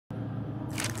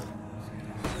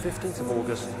15th of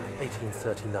August,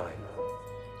 1839.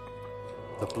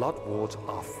 The blood wards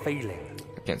are failing.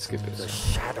 I can't skip The this.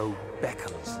 shadow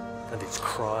beckons, and its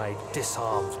cry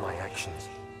disarms my actions.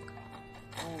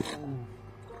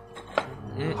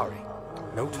 Hurry.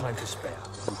 No time to spare.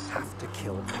 You have to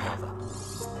kill another.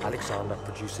 Alexander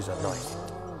produces a knife.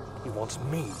 He wants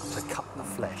me to cut the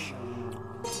flesh.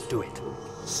 Do it.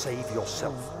 Save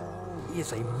yourself. He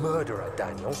is a murderer,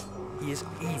 Daniel. He is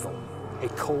evil. A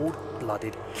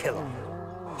cold-blooded killer.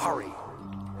 Hurry.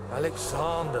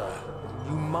 Alexander,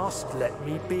 you must let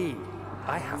me be.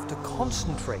 I have to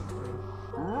concentrate.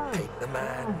 Take the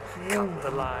man, cut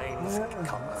the lines,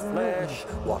 cut the flesh,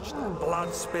 watch the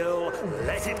blood spill,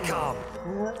 let it come.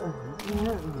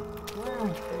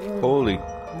 Holy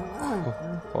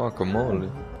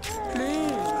guacamole.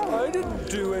 Please, I didn't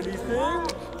do anything.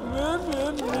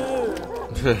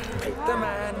 Paint the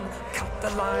man, cut the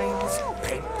lines,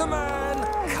 paint the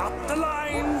man, cut the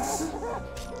lines.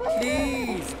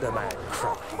 Please, the man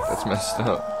cries. That's messed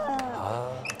up.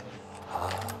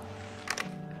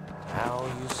 How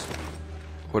you sleep.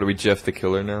 What are we, Jeff the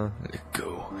Killer now?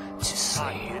 Go to I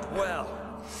sleep. did well.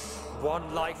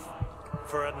 One life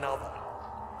for another.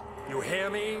 You hear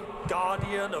me,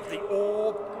 guardian of the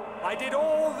orb? I did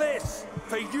all this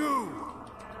for you.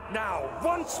 Now,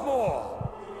 once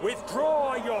more,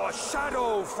 withdraw your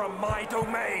shadow from my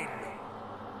domain.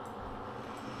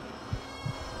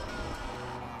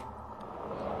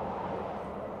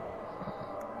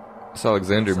 This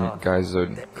Alexander Son, guys are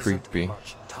there creepy. isn't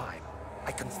much time.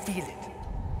 I can feel it.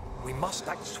 We must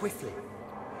act swiftly.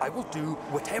 I will do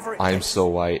whatever it I'm takes. so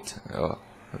white. Oh,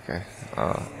 okay.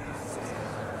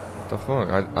 The fuck?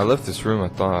 I left this room, I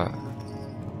thought.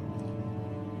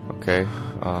 Okay.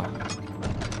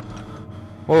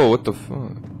 Whoa, what the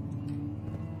fuck?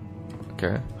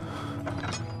 Okay.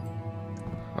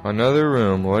 Another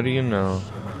room, what do you know?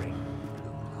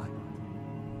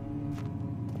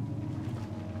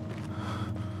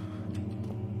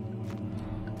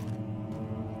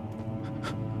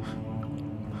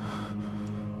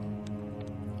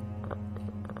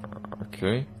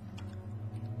 Okay.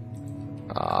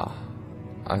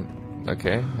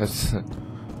 Okay, that's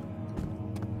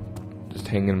just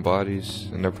hanging bodies,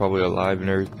 and they're probably alive and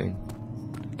everything.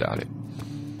 Doubt it.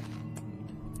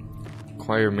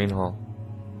 Choir main hall.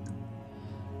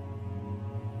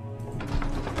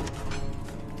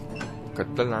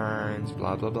 Cut the lines,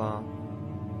 blah blah blah.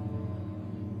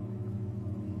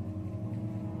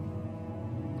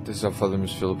 This is how Father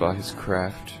must feel about his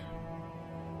craft.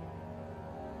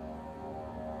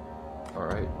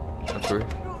 Alright, I'm sorry.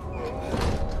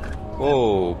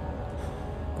 Whoa!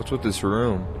 What's with this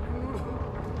room?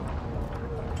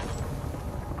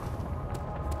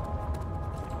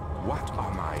 What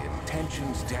are my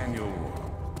intentions, Daniel?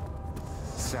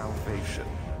 Salvation.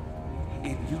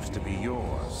 It used to be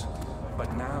yours,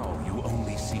 but now you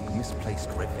only seek misplaced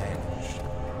revenge.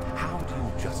 How do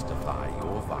you justify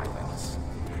your violence?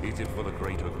 Is it for the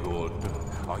greater good?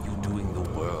 Are you doing the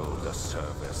world a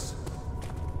service?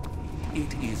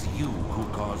 It is you who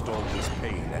caused all this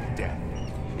pain and death.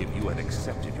 If you had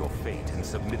accepted your fate and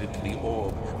submitted to the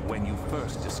orb when you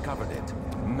first discovered it,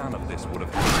 none of this would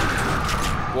have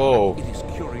happened. Whoa. It is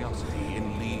curiosity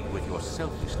in league with your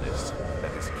selfishness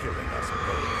that is killing us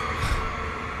both.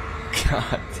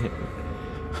 God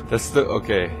damn. That's the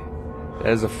okay.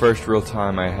 That is the first real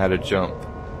time I had a jump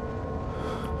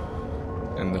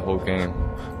in the whole game.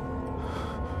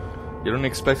 You don't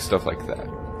expect stuff like that.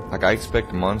 Like, I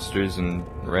expect monsters and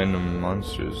random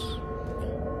monsters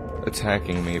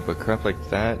attacking me, but crap like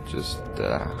that, just,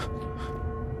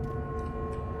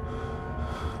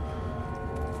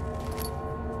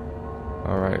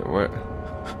 Alright, what?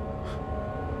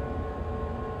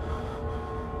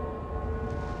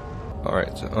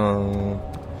 Alright, so,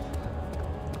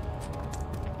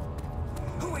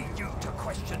 Who are you to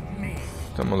question me?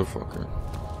 that motherfucker.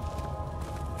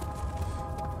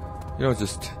 You don't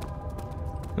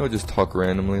just talk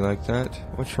randomly like that.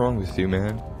 What's wrong with you,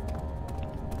 man?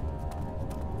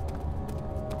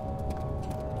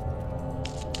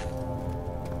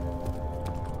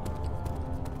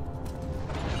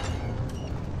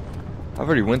 I've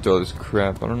already went through all this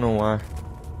crap. I don't know why.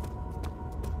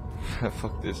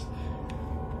 Fuck this.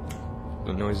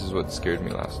 The noise is what scared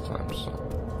me last time, so.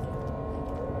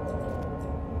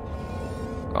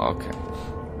 Oh, okay.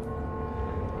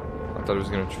 I thought it was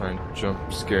gonna try and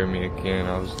jump scare me again.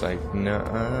 I was like,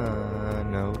 nah,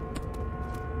 nope.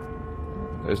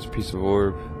 There's a piece of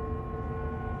orb.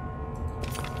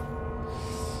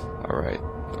 Alright.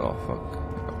 Oh, fuck.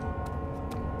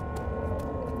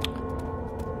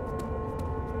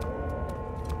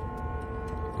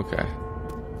 Okay.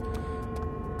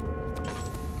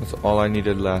 That's all I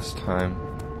needed last time.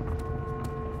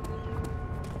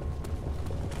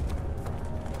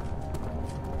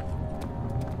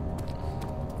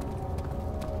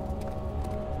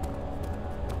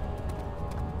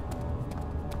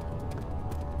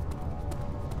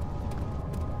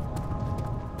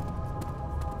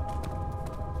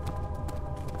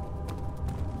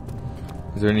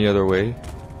 Is there any other way?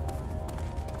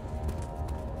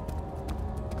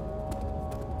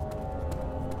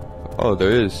 Oh,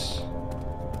 there is.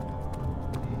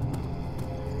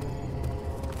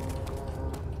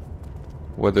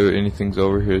 Whether anything's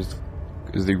over here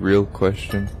is the real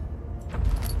question.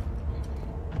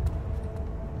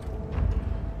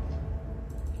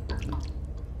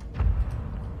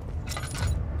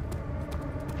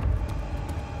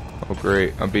 Oh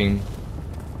great,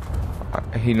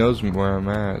 he knows where I'm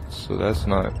at, so that's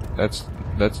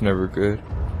never good.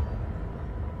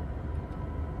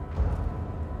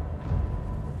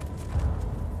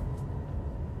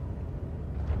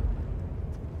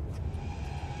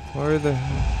 Where the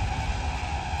hell?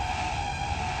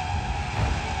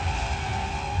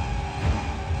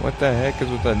 What the heck is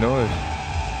with that noise?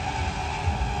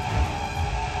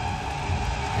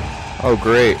 Oh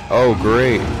great, oh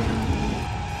great.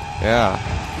 Yeah.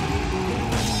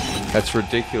 That's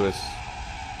ridiculous.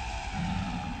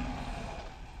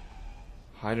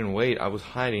 Hide and wait. I was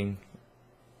hiding.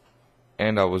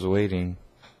 And I was waiting.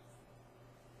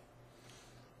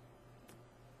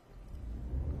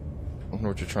 I don't know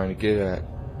what you're trying to get at.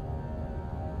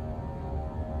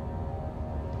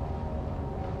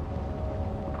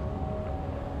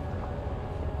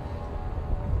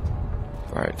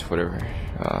 Alright, whatever.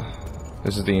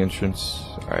 This is the entrance.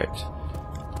 Alright.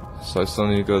 So I still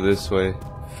need to go this way.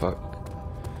 Fuck.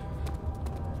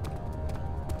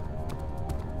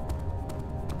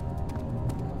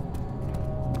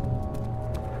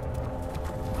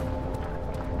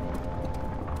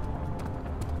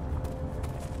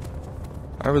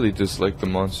 I really dislike the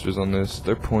monsters on this.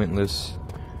 They're pointless.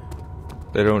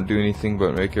 They don't do anything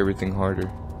but make everything harder.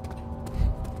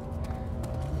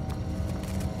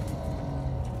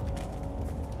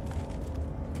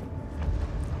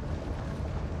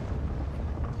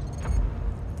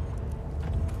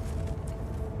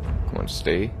 Come on,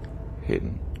 stay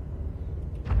hidden.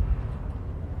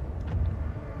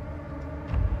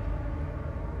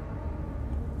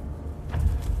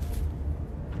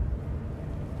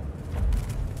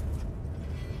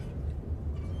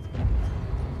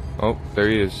 Oh, there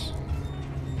he is.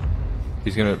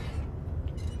 He's gonna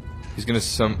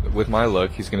with my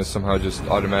luck, he's gonna somehow just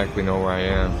automatically know where I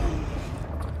am.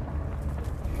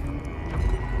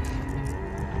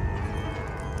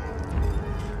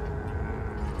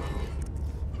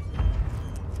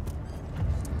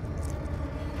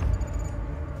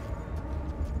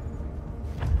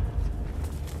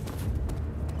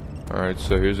 Alright,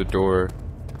 so here's a door.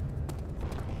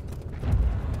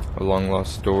 A long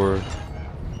lost door.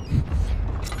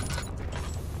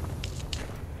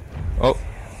 Oh,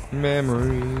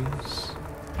 memories.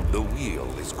 The wheel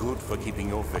is good for keeping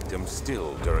your victim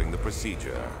still during the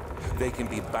procedure. They can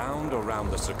be bound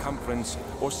around the circumference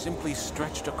or simply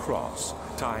stretched across,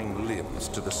 tying limbs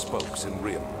to the spokes and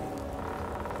rim.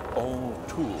 All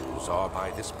tools are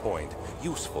by this point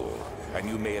useful, and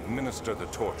you may administer the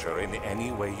torture in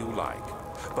any way you like.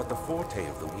 But the forte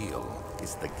of the wheel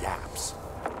is the gaps.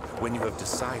 When you have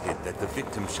decided that the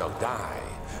victim shall die,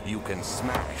 you can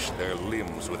smash their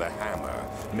limbs with a hammer,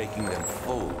 making them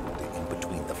fold in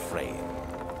between the frame.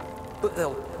 But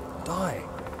they'll die.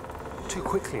 Too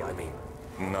quickly, I mean.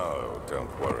 No,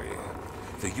 don't worry.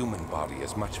 The human body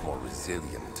is much more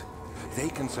resilient. They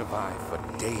can survive for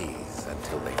days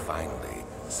until they finally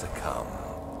succumb.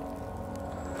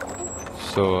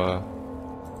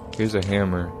 So, here's a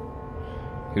hammer.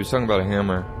 He was talking about a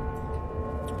hammer.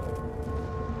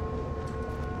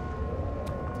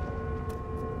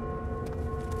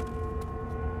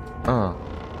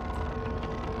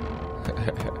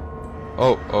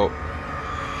 Oh.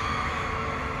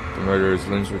 The murderer's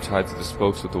limbs were tied to the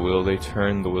spokes of the wheel. They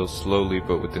turned the wheel slowly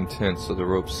but with intent, so the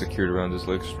rope secured around his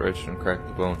leg stretched and cracked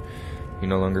the bone. He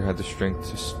no longer had the strength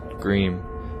to scream.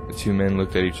 The two men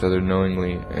looked at each other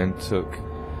knowingly and took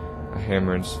a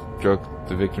hammer and struck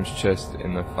the victim's chest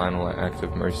in the final act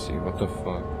of mercy. What the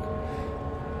fuck?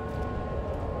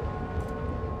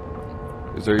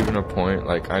 Is there even a point?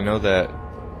 Like, I know that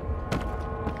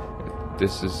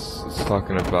this is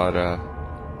talking about I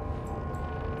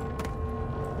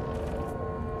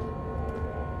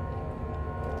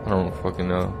don't fucking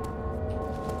know.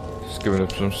 Just giving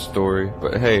up some story.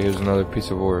 But hey, here's another piece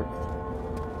of orb.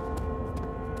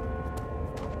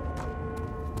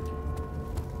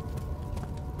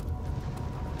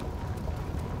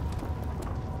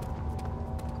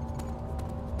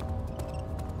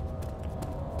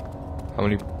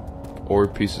 ore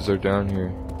pieces are down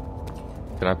here.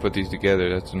 Can I put these together?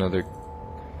 That's another...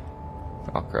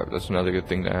 Oh crap, that's another good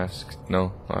thing to ask.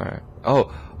 No? Alright. Oh,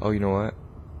 you know what?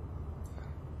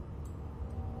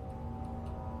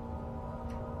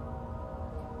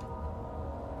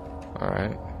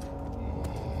 Alright.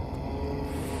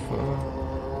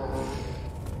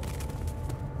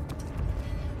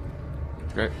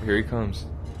 Okay, here he comes.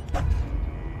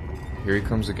 Here he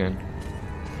comes again.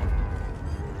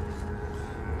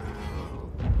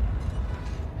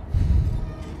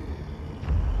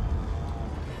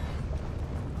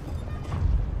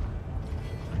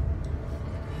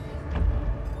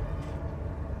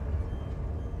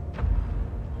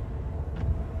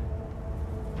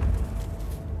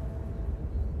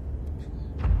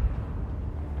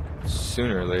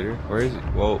 Sooner or later. Where is it?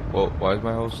 Whoa, why is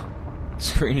my whole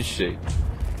screen shaked?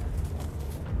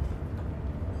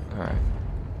 Alright.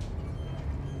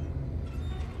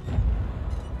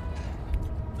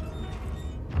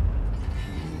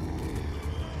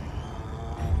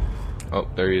 Oh,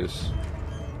 there he is.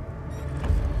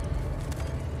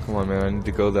 Come on, man, I need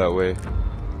to go that way.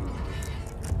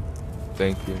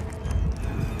 Thank you.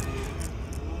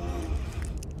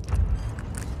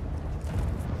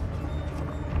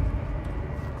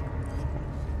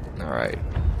 Alright.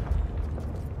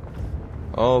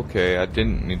 Okay, I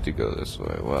didn't need to go this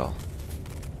way. Well,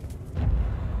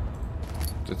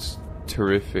 that's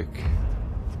terrific.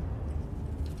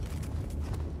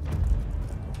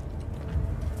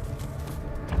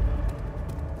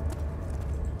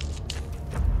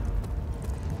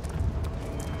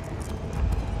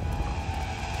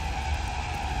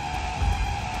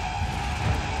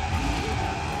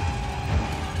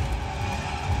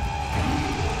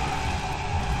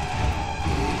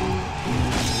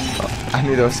 I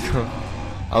knew that was coming.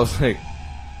 I was like,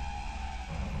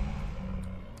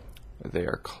 they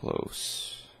are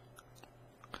close.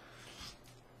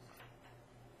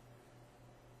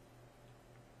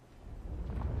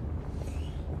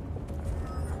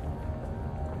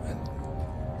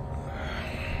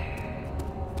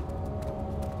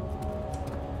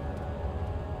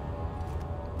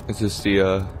 Is this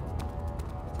the,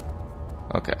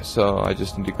 okay, so I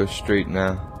just need to go straight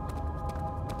now.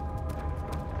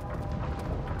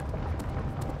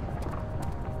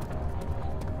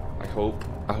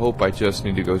 I hope I just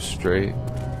need to go straight.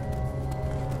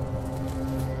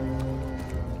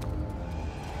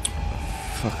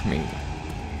 Fuck me.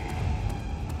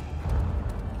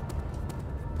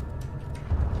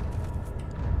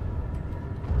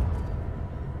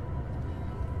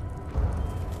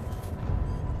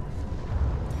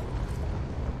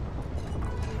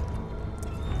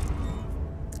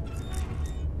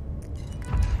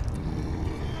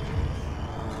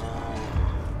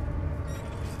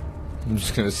 I'm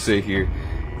just gonna sit here.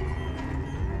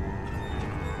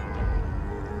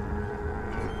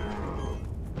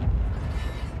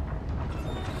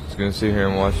 Just gonna sit here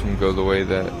and watch him go the way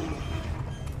that.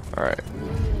 Alright.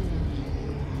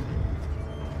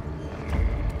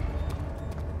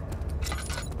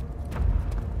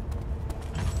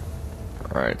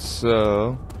 Alright,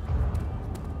 so.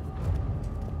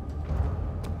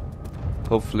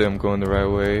 Hopefully I'm going the right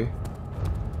way.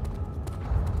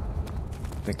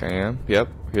 I think I am. Yep,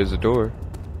 here's the door.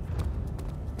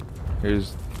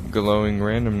 Here's glowing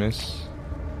randomness.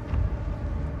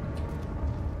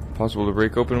 Possible to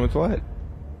break open with what?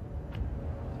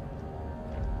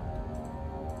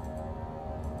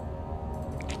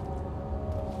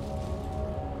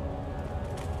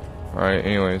 Alright,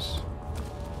 anyways.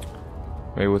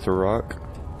 Maybe with a rock.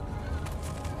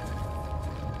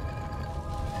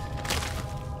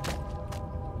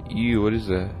 Ew, what is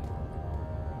that?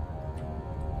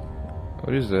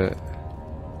 What is that?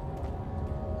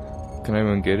 Can I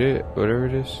even get it? Whatever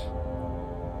it is.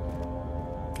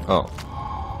 Oh.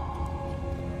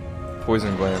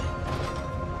 Poison gland.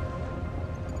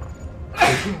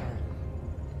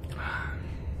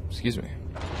 Excuse me.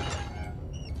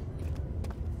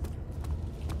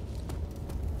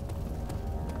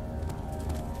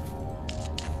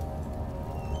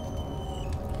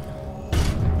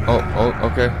 Oh,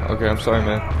 okay, I'm sorry,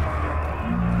 man.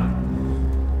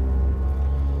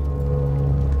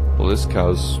 Well, this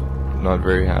cow's not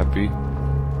very happy.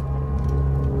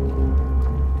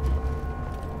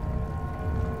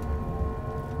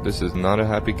 This is not a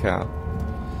happy cow.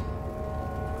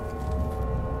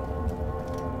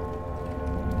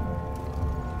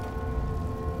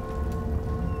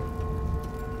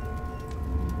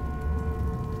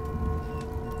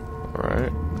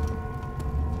 Alright.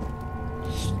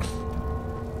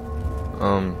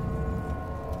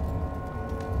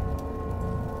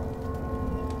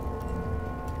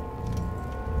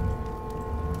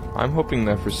 I'm hoping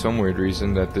that for some weird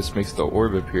reason that this makes the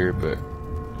orb appear, but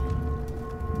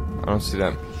I don't see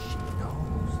that.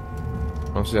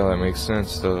 I don't see how that makes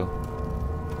sense though.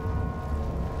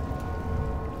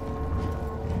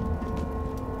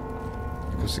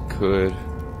 Because it could.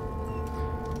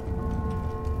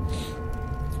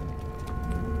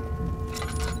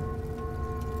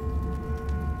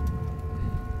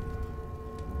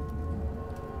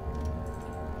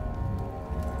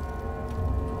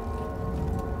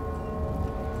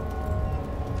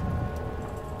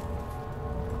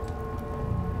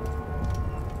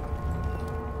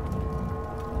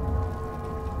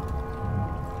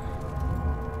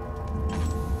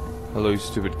 Hello, you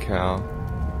stupid cow.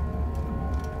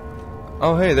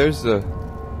 Oh, hey, there's the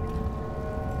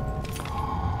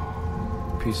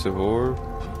piece of orb.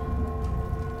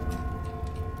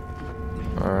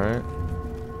 Alright.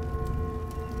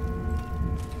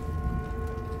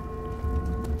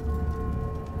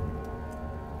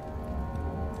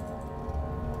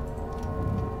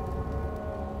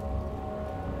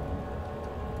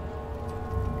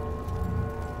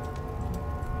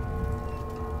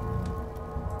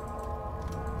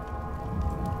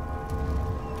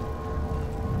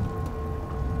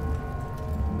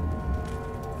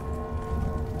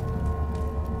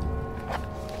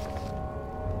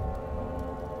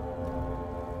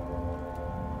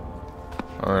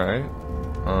 Alright.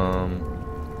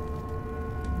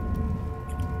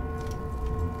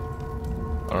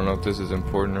 I don't know if this is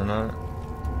important or not.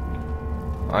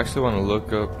 I actually want to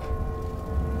look up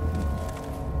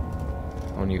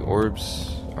how many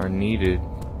orbs are needed.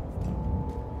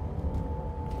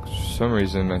 For some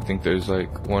reason I think there's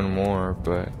like one more,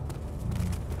 but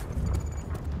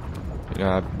you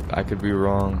know, I could be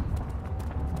wrong.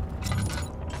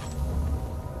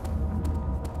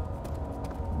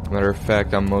 Matter of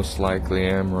fact, I most likely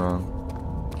am wrong.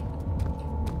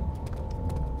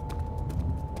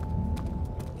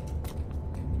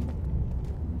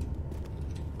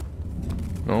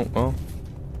 Oh, well.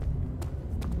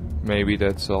 Maybe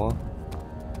that's all.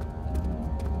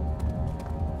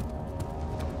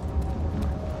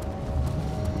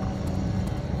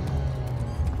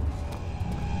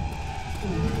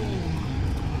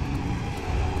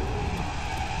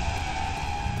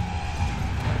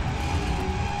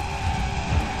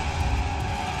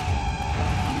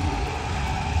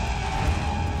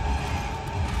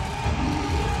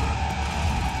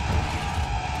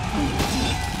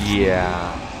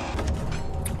 Yeah.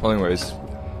 Well, anyways,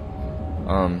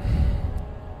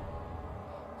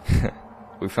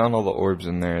 we found all the orbs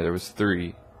in there. There was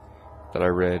 3 that I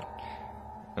read,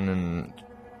 and then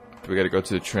we got to go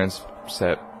to the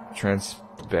transept,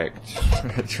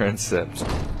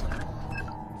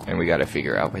 and we got to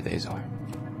figure out where these are.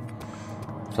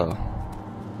 So,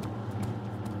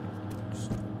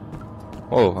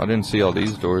 oh, I didn't see all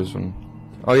these doors when.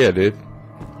 Oh yeah, I did.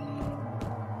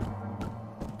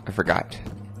 I forgot.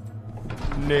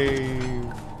 No.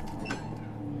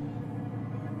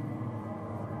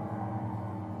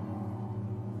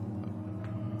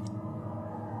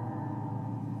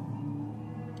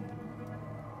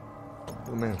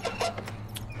 Oh man.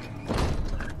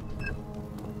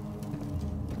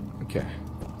 Okay.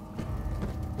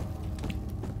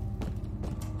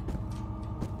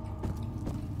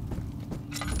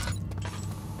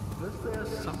 There's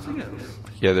something else.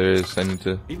 Yeah, there is. I need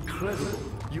to. Incredible.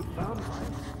 You found it.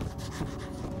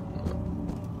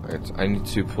 I need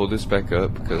to pull this back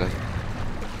up because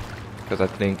I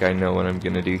think I know what I'm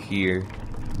gonna do here.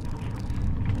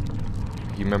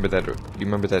 You remember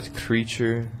that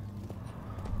creature?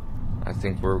 I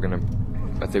think we're gonna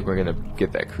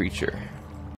get that creature.